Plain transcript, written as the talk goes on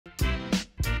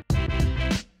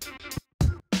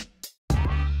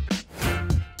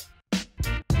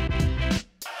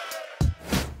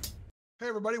Hey,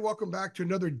 everybody, welcome back to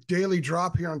another daily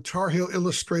drop here on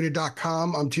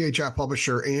TarHeelIllustrated.com. I'm THI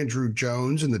publisher Andrew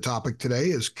Jones, and the topic today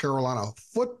is Carolina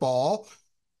football,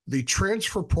 the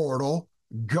transfer portal,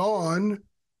 gone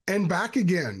and back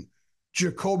again.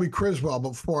 Jacolby Criswell.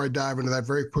 But before I dive into that,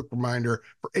 very quick reminder,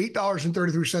 for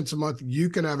 $8.33 a month, you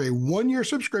can have a one-year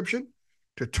subscription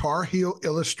to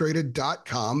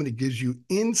TarHeelIllustrated.com, and it gives you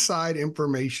inside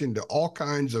information to all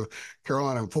kinds of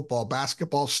Carolina football,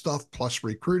 basketball stuff, plus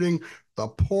recruiting, the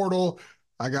portal.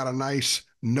 I got a nice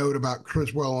note about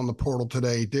Criswell on the portal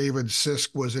today. David Sisk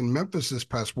was in Memphis this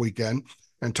past weekend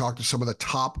and talked to some of the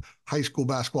top high school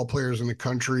basketball players in the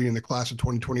country in the class of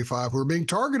 2025 who are being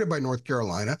targeted by North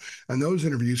Carolina. And those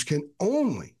interviews can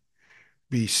only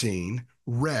be seen,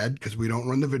 read, because we don't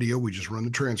run the video, we just run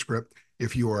the transcript,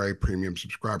 if you are a premium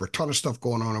subscriber. Ton of stuff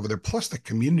going on over there. Plus, the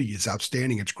community is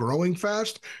outstanding. It's growing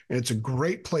fast, and it's a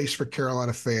great place for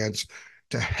Carolina fans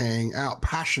to hang out,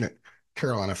 passionate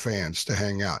Carolina fans to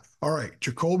hang out. All right,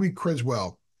 Jacolby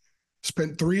Criswell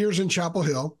spent 3 years in Chapel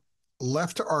Hill,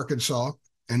 left to Arkansas,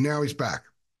 and now he's back.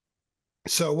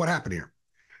 So what happened here?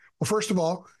 Well, first of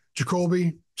all,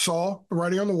 Jacolby saw the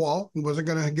writing on the wall. He wasn't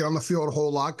going to get on the field a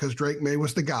whole lot because Drake May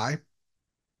was the guy.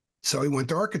 So he went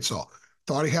to Arkansas.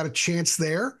 Thought he had a chance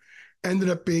there. Ended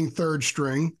up being third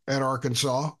string at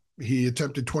Arkansas. He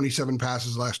attempted 27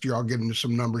 passes last year. I'll get into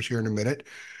some numbers here in a minute.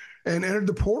 And entered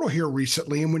the portal here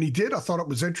recently. And when he did, I thought it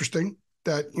was interesting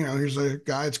that, here's a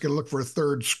guy that's going to look for a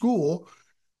third school,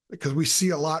 because we see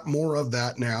a lot more of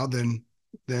that now than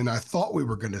I thought we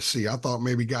were going to see. I thought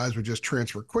maybe guys would just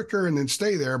transfer quicker and then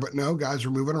stay there, but no, guys are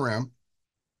moving around.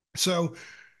 So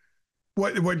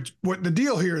what the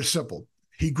deal here is simple.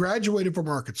 He graduated from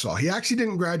Arkansas. He actually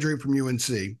didn't graduate from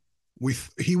UNC.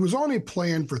 He was on a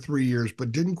plan for 3 years,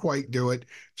 but didn't quite do it.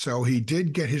 So he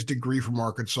did get his degree from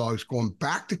Arkansas. He's going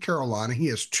back to Carolina. He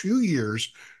has 2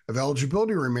 years of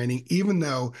eligibility remaining, even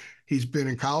though he's been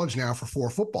in college now for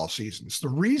 4 football seasons. The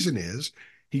reason is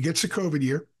he gets the COVID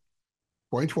year,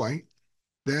 2020.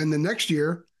 Then the next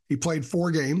year, he played 4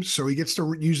 games, so he gets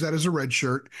to use that as a red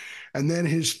shirt. And then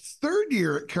his third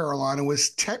year at Carolina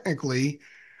was technically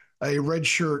a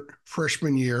redshirt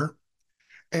freshman year.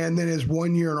 And then his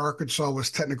 1 year in Arkansas was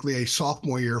technically a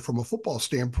sophomore year from a football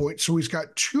standpoint. So he's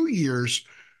got 2 years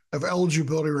of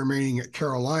eligibility remaining at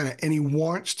Carolina, and he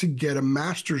wants to get a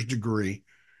master's degree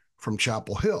from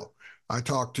Chapel Hill. I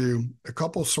talked to a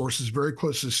couple of sources very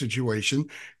close to the situation,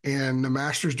 and the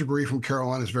master's degree from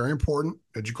Carolina is very important.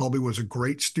 Jacolby was a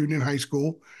great student in high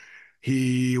school.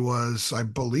 He was, I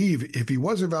believe, if he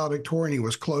wasn't valedictorian, he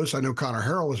was close. I know Connor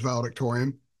Harrell was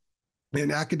valedictorian. And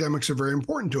academics are very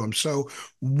important to him. So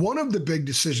one of the big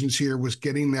decisions here was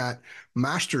getting that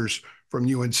master's from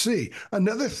UNC.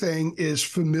 Another thing is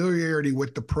familiarity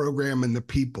with the program and the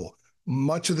people.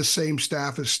 Much of the same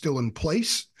staff is still in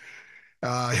place.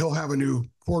 He'll have a new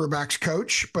quarterbacks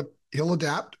coach, but he'll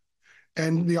adapt.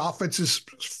 And the offense is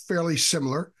fairly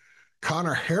similar.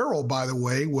 Connor Harrell, by the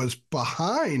way, was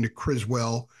behind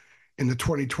Criswell in the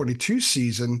 2022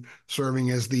 season,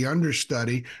 serving as the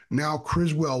understudy. Now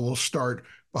Criswell will start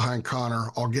behind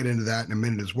Connor. I'll get into that in a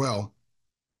minute as well.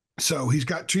 So he's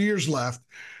got 2 years left.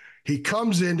 He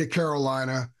comes into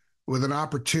Carolina with an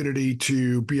opportunity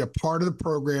to be a part of the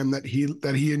program that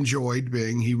he enjoyed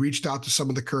being. He reached out to some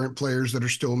of the current players that are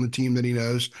still on the team that he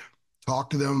knows,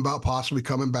 talked to them about possibly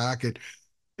coming back.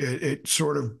 It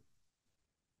sort of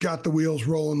got the wheels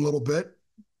rolling a little bit.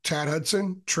 Tad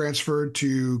Hudson transferred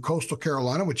to Coastal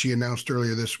Carolina, which he announced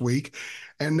earlier this week,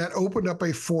 and that opened up a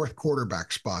 4th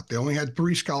quarterback spot. They only had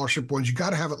 3 scholarship ones. You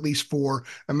got to have at least 4.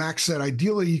 And Max said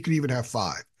ideally you could even have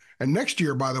 5. And next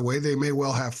year, by the way, they may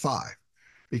well have 5,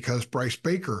 because Bryce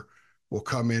Baker will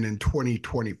come in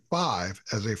 2025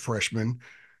 as a freshman.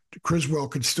 Criswell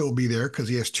could still be there because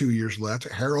he has 2 years left.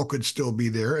 Harrell could still be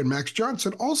there. And Max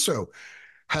Johnson also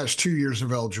has 2 years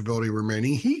of eligibility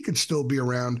remaining. He could still be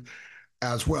around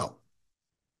as well.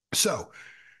 So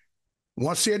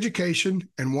wants the education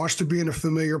and wants to be in a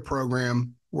familiar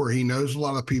program where he knows a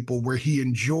lot of people, where he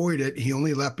enjoyed it. He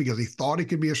only left because he thought he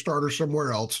could be a starter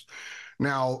somewhere else.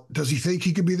 Now, does he think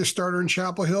he could be the starter in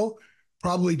Chapel Hill?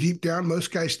 Probably deep down,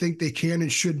 most guys think they can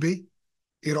and should be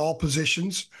in all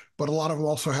positions, but a lot of them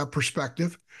also have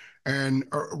perspective and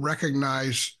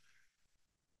recognize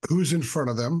who's in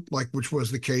front of them, like which was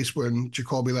the case when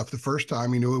Jacolby left the first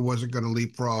time. He knew he wasn't going to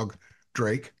leapfrog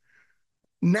Drake.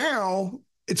 Now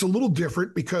it's a little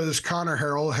different because Connor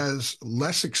Harrell has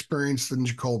less experience than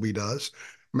Jacolby does.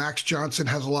 Max Johnson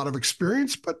has a lot of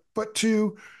experience, but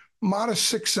to modest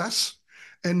success,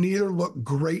 and neither looked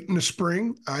great in the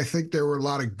spring. I think there were a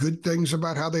lot of good things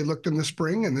about how they looked in the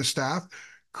spring and the staff.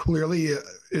 clearly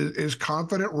is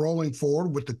confident rolling forward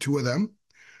with the two of them.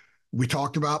 We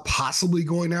talked about possibly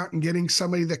going out and getting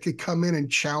somebody that could come in and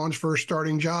challenge for a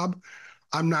starting job.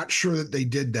 I'm not sure that they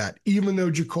did that, even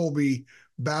though Jacolby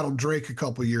battled Drake a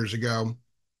couple years ago.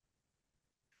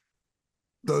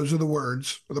 Those are the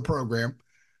words of the program.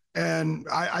 And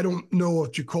I don't know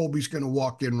if Jacolby's going to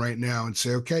walk in right now and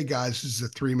say, okay, guys, this is a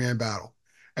three-man battle.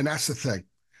 And that's the thing.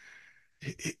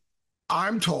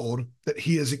 I'm told that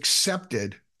he has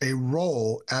accepted a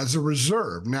role as a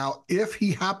reserve. Now, if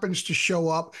he happens to show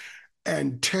up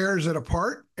and tears it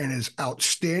apart and is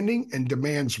outstanding and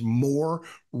demands more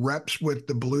reps with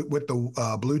the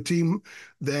blue team,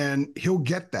 then he'll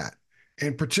get that.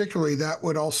 And particularly, that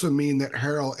would also mean that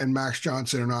Harrell and Max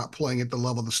Johnson are not playing at the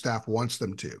level the staff wants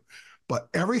them to. But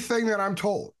everything that I'm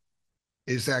told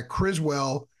is that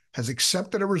Criswell has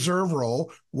accepted a reserve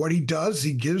role. What he does,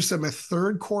 he gives them a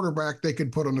third quarterback they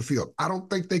could put on the field. I don't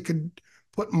think they could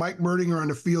put Mike Merdinger on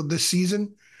the field this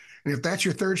season. And if that's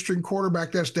your third string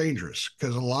quarterback, that's dangerous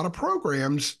because a lot of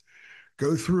programs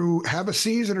have a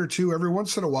season or two every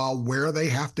once in a while where they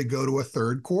have to go to a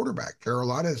third quarterback.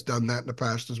 Carolina has done that in the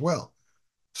past as well.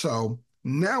 So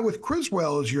now with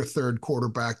Criswell as your third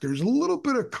quarterback, there's a little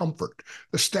bit of comfort.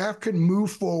 The staff can move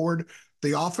forward.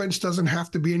 The offense doesn't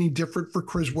have to be any different for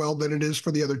Criswell than it is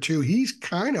for the other two. He's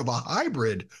kind of a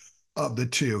hybrid of the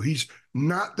two. He's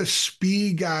not the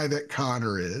speed guy that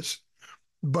Connor is,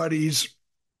 but he's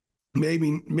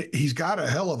got a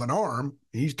hell of an arm.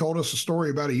 He's told us a story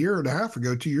about a year and a half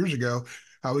ago, 2 years ago,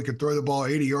 how he could throw the ball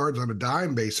 80 yards on a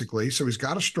dime, basically. So he's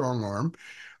got a strong arm.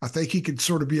 I think he could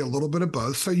sort of be a little bit of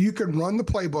both. So you can run the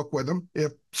playbook with him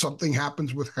if something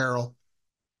happens with Harrell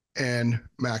and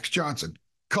Max Johnson.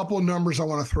 Couple of numbers I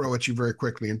want to throw at you very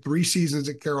quickly. In 3 seasons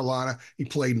at Carolina, he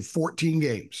played in 14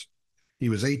 games. He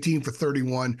was 18 for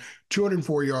 31,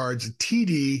 204 yards, a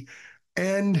TD,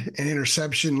 and an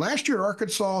interception. Last year at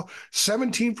Arkansas,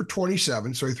 17 for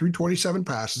 27. So he threw 27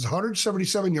 passes,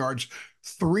 177 yards,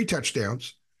 3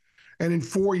 touchdowns. And in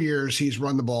 4 years, he's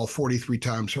run the ball 43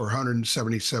 times for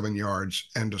 177 yards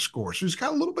and a score. So he's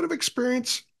got a little bit of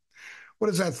experience. What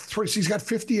is that? He's got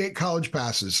 58 college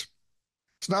passes.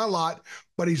 It's not a lot,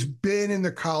 but he's been in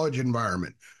the college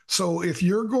environment. So if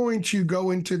you're going to go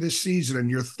into this season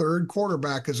and your third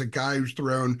quarterback is a guy who's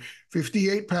thrown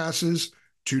 58 passes,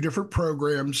 2 different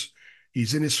programs,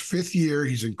 he's in his 5th year,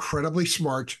 he's incredibly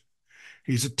smart,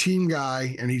 he's a team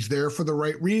guy, and he's there for the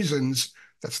right reasons,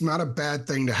 that's not a bad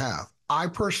thing to have. I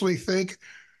personally think,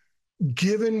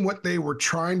 given what they were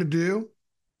trying to do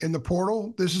in the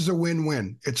portal, this is a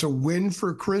win-win. It's a win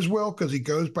for Criswell because he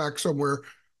goes back somewhere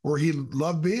where he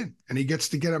loved being, and he gets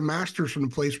to get a master's from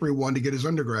the place where he wanted to get his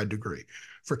undergrad degree.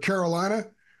 For Carolina,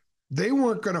 they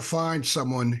weren't going to find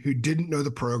someone who didn't know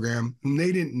the program, whom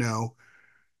they didn't know,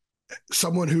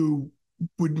 someone who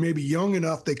would maybe young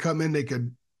enough, they come in, they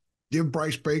could give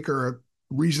Bryce Baker a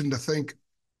reason to think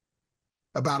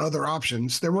about other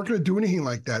options. They weren't going to do anything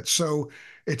like that. So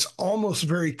it's almost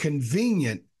very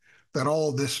convenient that all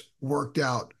of this worked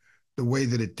out the way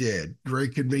that it did. Very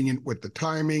convenient with the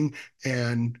timing,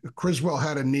 and Criswell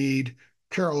had a need,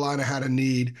 Carolina had a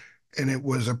need, and it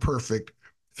was a perfect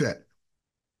fit.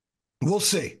 We'll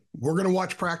see. We're going to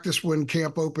watch practice when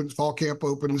fall camp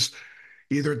opens,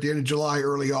 either at the end of July,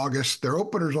 early August. Their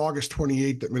opener's August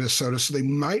 28th at Minnesota, so they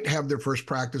might have their first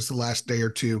practice the last day or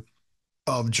two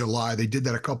of July. They did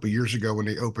that a couple of years ago when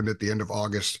they opened at the end of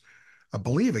August, I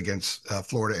believe, against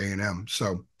Florida A&M.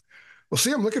 So we'll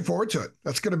see. I'm looking forward to it.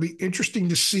 That's going to be interesting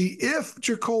to see if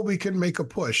Jacolby can make a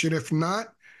push. And if not,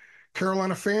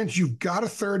 Carolina fans, you've got a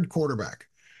third quarterback.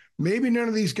 Maybe none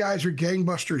of these guys are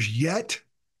gangbusters yet,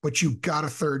 but you've got a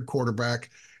third quarterback,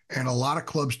 and a lot of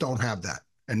clubs don't have that.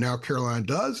 And now Carolina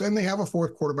does, and they have a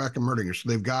fourth quarterback in Merdinger. So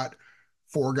they've got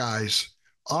 4 guys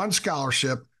on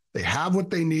scholarship. They have what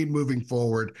they need moving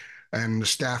forward, and the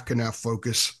staff can now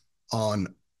focus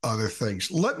on other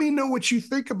things. Let me know what you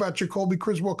think about Jacolby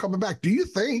Criswell coming back. Do you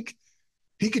think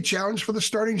he could challenge for the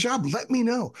starting job? Let me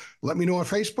know. Let me know on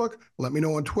Facebook. Let me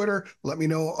know on Twitter. Let me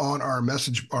know on our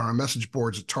message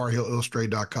boards at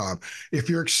TarHeelIllustrated.com. If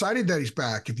you're excited that he's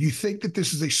back, if you think that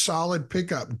this is a solid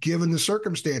pickup given the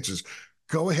circumstances,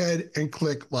 go ahead and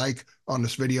click like on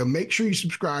this video. Make sure you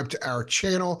subscribe to our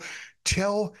channel.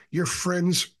 Tell your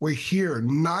friends we're here.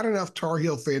 Not enough Tar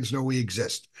Heel fans know we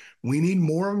exist. We need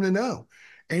more of them to know.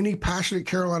 Any passionate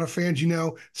Carolina fans you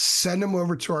know, send them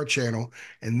over to our channel,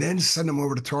 and then send them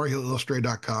over to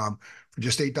TarHeelIllustrated.com for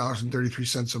just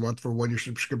 $8.33 a month for a 1-year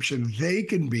subscription. They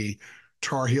can be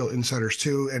Tar Heel insiders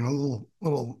too. And a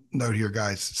little note here,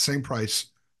 guys, same price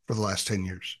for the last 10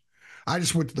 years. I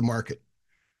just went to the market.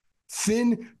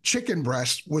 thin chicken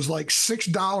breast was like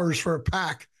 $6 for a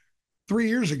pack 3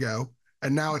 years ago,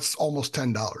 and now it's almost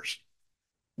 $10.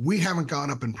 We haven't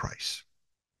gone up in price.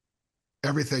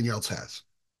 Everything else has.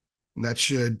 And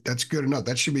that's good enough.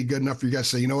 That should be good enough for you guys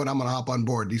to say, you know what, I'm going to hop on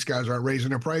board. These guys aren't raising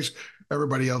their price.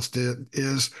 Everybody else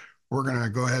is. We're going to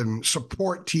go ahead and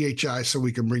support THI so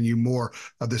we can bring you more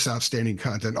of this outstanding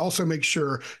content. Also, make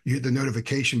sure you hit the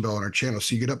notification bell on our channel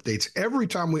so you get updates every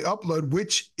time we upload,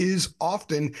 which is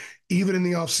often, even in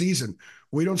the off season.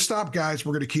 We don't stop, guys.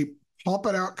 We're going to keep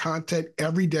pumping out content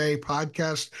every day,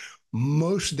 podcast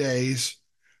most days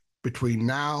between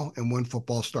now and when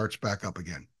football starts back up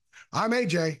again. I'm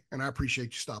AJ, and I appreciate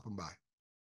you stopping by.